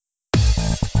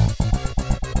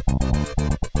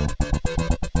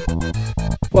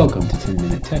Welcome to 10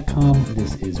 Minute TechCom.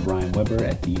 This is Ryan Weber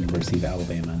at the University of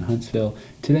Alabama in Huntsville.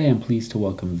 Today I'm pleased to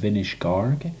welcome Vinesh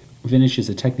Garg. Vinesh is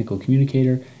a technical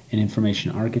communicator, an information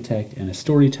architect, and a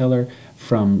storyteller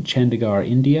from Chandigarh,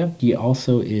 India. He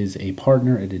also is a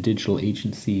partner at a digital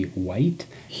agency, White.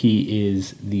 He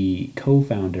is the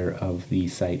co-founder of the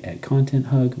site at Content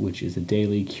Hug, which is a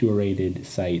daily curated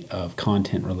site of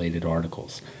content-related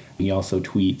articles. He also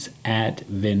tweets at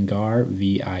Vingar,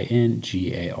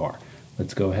 Vingar.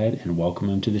 Let's go ahead and welcome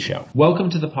him to the show. Welcome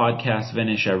to the podcast,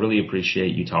 Vinesh. I really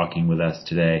appreciate you talking with us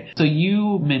today. So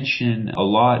you mention a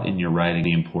lot in your writing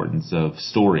the importance of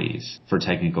stories for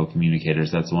technical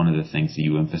communicators. That's one of the things that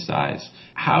you emphasize.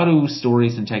 How do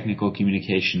stories and technical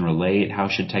communication relate? How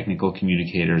should technical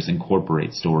communicators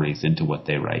incorporate stories into what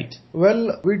they write?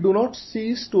 Well, we do not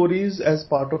see stories as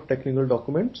part of technical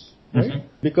documents, right?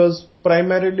 Because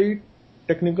primarily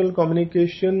technical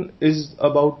communication is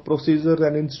about procedures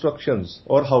and instructions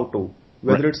or how to,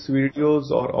 whether it's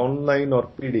videos or online or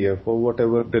PDF or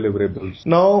whatever deliverables.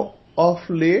 Now, of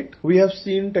late, we have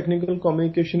seen technical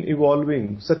communication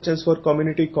evolving, such as for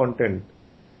community content.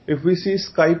 If we see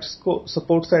Skype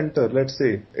support center, let's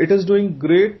say, it is doing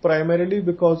great primarily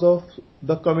because of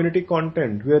the community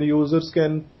content where users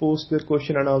can post their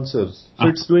question and answers. So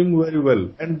it's doing very well.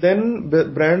 And then the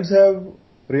brands have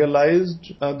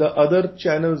realized the other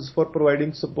channels for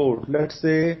providing support, let's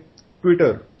say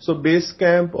Twitter. So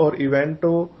Basecamp or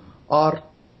Evento are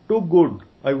too good,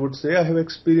 I would say. I have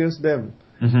experienced them.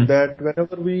 That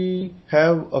whenever we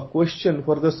have a question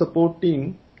for the support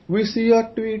team, we see a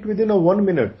tweet within 1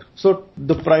 minute. So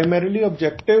the primarily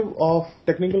objective of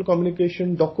technical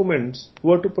communication documents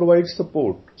were to provide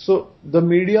support. So the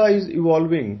media is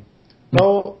evolving.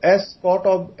 Now, as Scott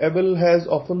Abel has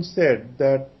often said,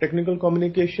 that technical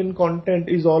communication content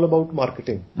is all about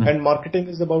marketing, and marketing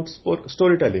is about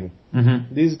storytelling.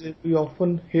 These days we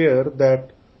often hear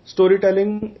that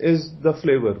storytelling is the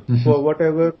flavor for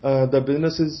whatever the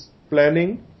business is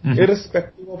planning,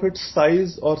 irrespective of its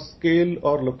size or scale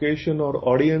or location or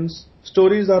audience.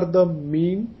 Stories are the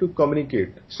mean to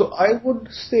communicate. So I would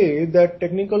say that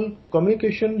technical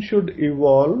communication should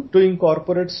evolve to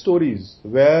incorporate stories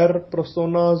where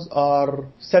personas are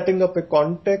setting up a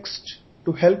context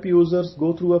to help users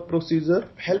go through a procedure,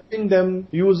 helping them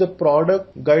use a product,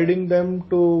 guiding them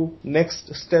to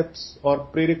next steps or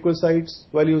prerequisites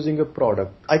while using a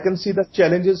product. I can see the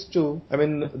challenges too. I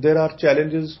mean, there are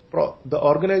challenges. The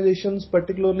organizations,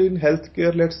 particularly in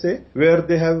healthcare, let's say, where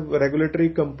they have regulatory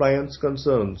compliance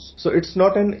concerns. So it's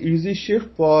not an easy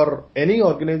shift for any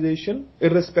organization,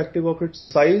 irrespective of its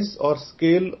size or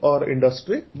scale or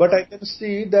industry. But I can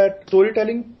see that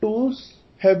storytelling tools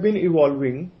have been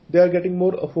evolving. They are getting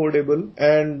more affordable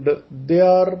and they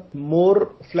are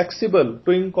more flexible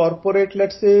to incorporate,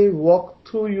 let's say,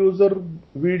 walkthrough user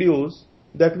videos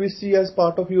that we see as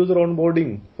part of user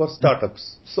onboarding for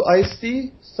startups. So I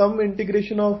see some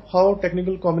integration of how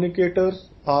technical communicators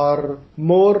are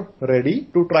more ready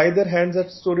to try their hands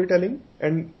at storytelling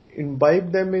and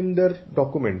imbibe them in their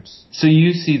documents. So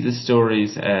you see the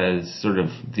stories as sort of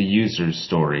the user's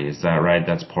story, is that right?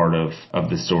 That's part of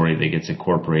the story that gets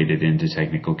incorporated into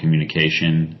technical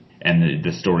communication, and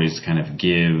the stories kind of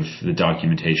give the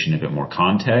documentation a bit more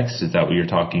context. Is that what you're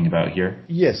talking about here?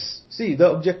 Yes. See,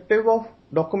 the objective of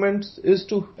documents is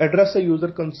to address a user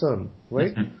concern,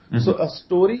 right? So a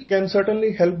story can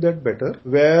certainly help that better,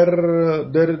 where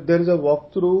there is a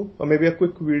walkthrough or maybe a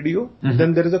quick video,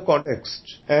 then there is a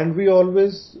context. And we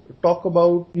always talk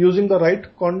about using the right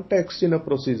context in a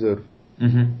procedure,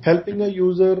 helping a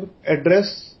user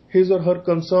address his or her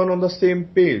concern on the same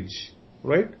page,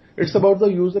 right? It's about the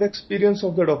user experience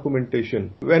of the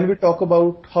documentation. When we talk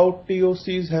about how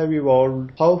TOCs have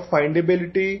evolved, how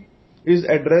findability is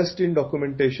addressed in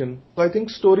documentation. So I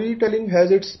think storytelling has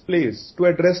its place to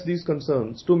address these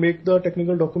concerns, to make the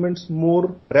technical documents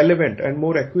more relevant and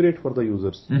more accurate for the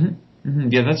users.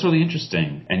 Yeah, that's really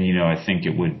interesting. And, I think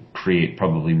it would create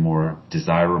probably more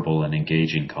desirable and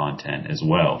engaging content as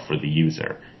well for the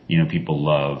user. People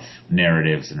love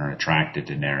narratives and are attracted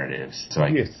to narratives. So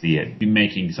I can see it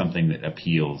making something that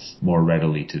appeals more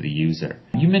readily to the user.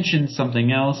 You mentioned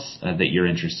something else that you're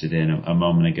interested in a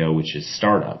moment ago, which is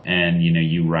startup. And,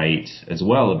 you write as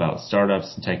well about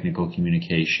startups and technical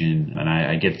communication. And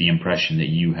I get the impression that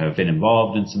you have been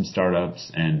involved in some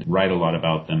startups and write a lot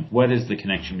about them. What is the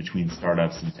connection between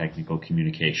startups and technical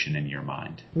communication in your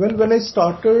mind? Well, when I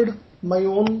started my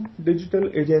own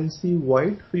digital agency,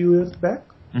 White, a few years back,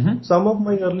 some of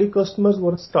my early customers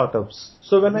were startups.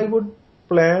 So when I would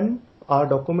plan our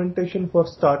documentation for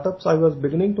startups, I was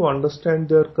beginning to understand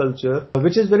their culture,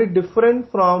 which is very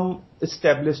different from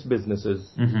established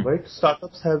businesses, right?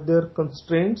 Startups have their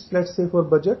constraints, let's say for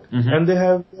budget, and they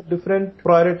have their different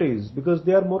priorities because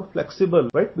they are more flexible,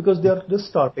 right? Because they are just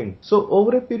starting. So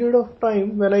over a period of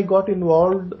time, when I got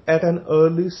involved at an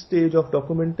early stage of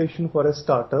documentation for a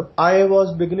startup, I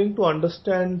was beginning to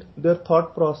understand their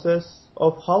thought process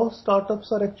of how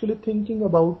startups are actually thinking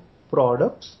about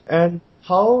products and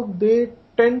how they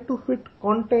tend to fit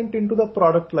content into the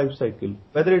product life cycle,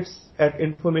 whether it's at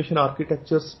information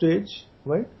architecture stage,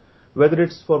 right? Whether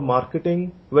it's for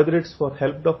marketing, whether it's for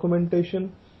help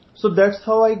documentation. So that's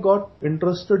how I got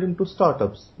interested into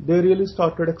startups. They really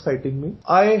started exciting me.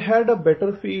 I had a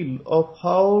better feel of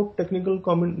how technical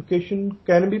communication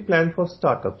can be planned for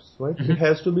startups, right? It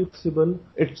has to be flexible.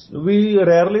 We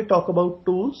rarely talk about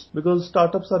tools because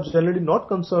startups are generally not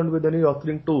concerned with any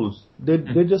authoring tools.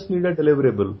 They just need a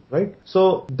deliverable, right?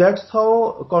 So that's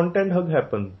how Content Hug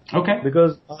happened. Okay.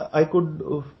 Because I could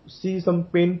see some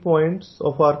pain points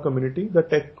of our community, the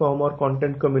TechCom or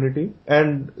content community.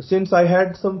 And since I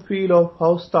had some feel of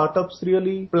how startups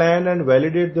really plan and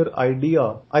validate their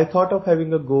idea, I thought of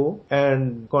having a go,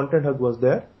 and Content Hug was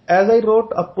there. As I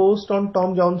wrote a post on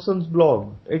Tom Johnson's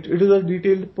blog, it is a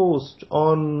detailed post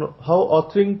on how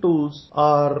authoring tools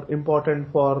are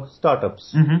important for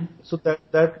startups. So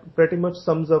that pretty much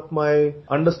sums up my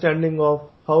understanding of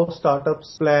how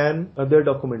startups plan their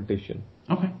documentation.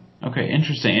 Okay,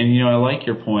 interesting. And I like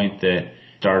your point that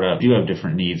startups do have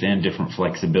different needs and different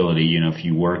flexibility. If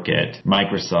you work at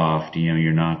Microsoft,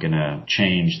 you're not going to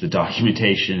change the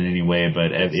documentation in any way.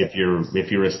 But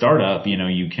if you're a startup,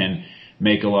 you can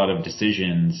make a lot of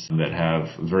decisions that have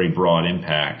very broad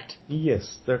impact.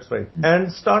 Yes, that's right.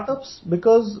 And startups,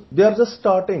 because they are just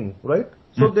starting, right?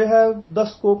 So they have the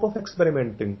scope of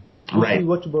experimenting. To see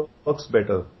which works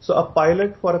better. So a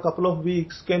pilot for a couple of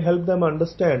weeks can help them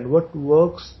understand what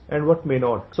works and what may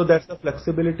not. So that's the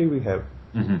flexibility we have.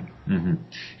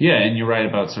 Yeah, and you're right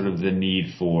about sort of the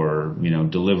need for,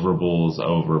 deliverables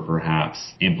over perhaps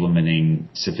implementing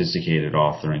sophisticated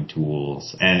authoring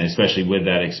tools. And especially with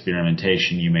that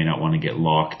experimentation, you may not want to get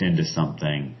locked into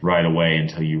something right away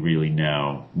until you really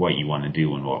know what you want to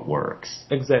do and what works.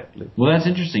 Exactly. Well, that's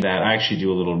interesting. That I actually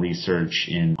do a little research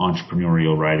in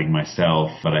entrepreneurial writing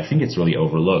myself, but I think it's really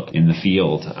overlooked in the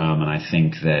field. And I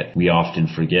think that we often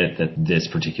forget that this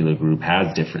particular group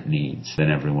has different needs than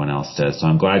everyone else does. So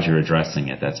I'm glad you're addressing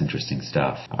it. That's interesting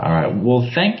stuff. All right. Well,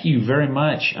 thank you very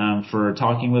much for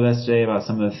talking with us today about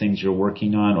some of the things you're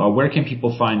working on. Where can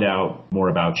people find out more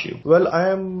about you? Well, I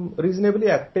am reasonably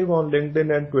active on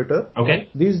LinkedIn and Twitter. Okay.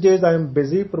 These days I am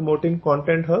busy promoting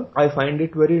Content Hub. I find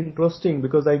it very interesting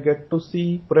because I get to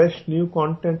see fresh new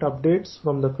content updates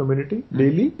from the community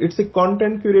daily. It's a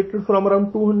content curated from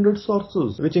around 200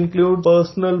 sources, which include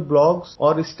personal blogs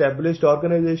or established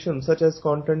organizations such as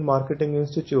Content Marketing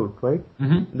Institute, right?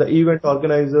 The event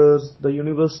organizers, the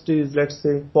universities, let's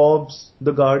say, Forbes,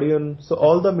 The Guardian. So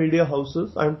all the media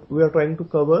houses we are trying to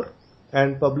cover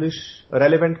and publish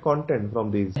relevant content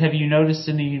from these. Have you noticed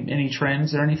any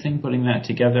trends or anything putting that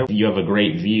together? You have a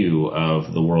great view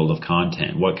of the world of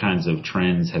content. What kinds of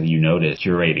trends have you noticed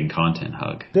curating Content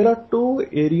Hug? There are two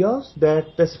areas that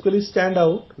specifically stand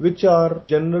out, which are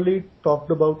generally talked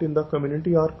about in the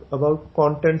community, are about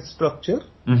content structure.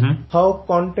 How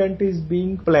content is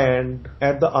being planned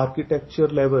at the architecture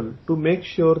level to make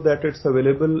sure that it's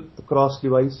available across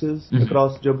devices,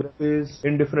 across geographies,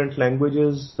 in different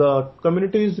languages. The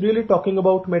community is really talking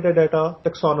about metadata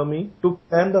taxonomy to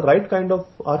plan the right kind of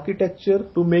architecture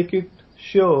to make it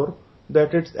sure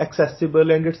that it's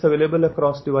accessible and it's available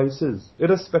across devices,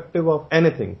 irrespective of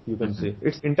anything, you can say.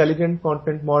 It's intelligent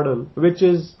content model, which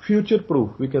is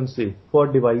future-proof, we can say, for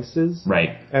devices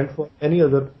and for any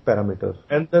other parameter.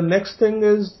 And the next thing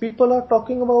is people are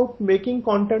talking about making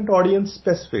content audience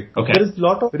specific. There is a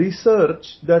lot of research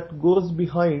that goes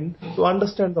behind to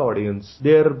understand the audience,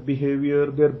 their behavior,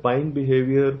 their buying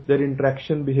behavior, their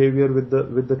interaction behavior with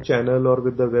the channel or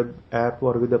with the web app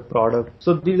or with the product.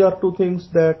 So these are two things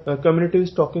that community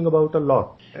is talking about a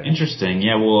lot. Interesting.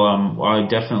 Yeah, well, I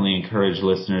definitely encourage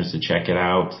listeners to check it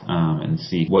out and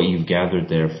see what you've gathered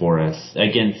there for us.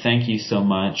 Again, thank you so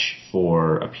much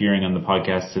for appearing on the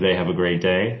podcast today. Have a great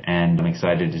day, and I'm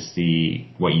excited to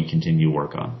see what you continue to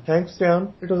work on. Thanks,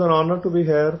 Jan. It was an honor to be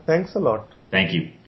here. Thanks a lot. Thank you.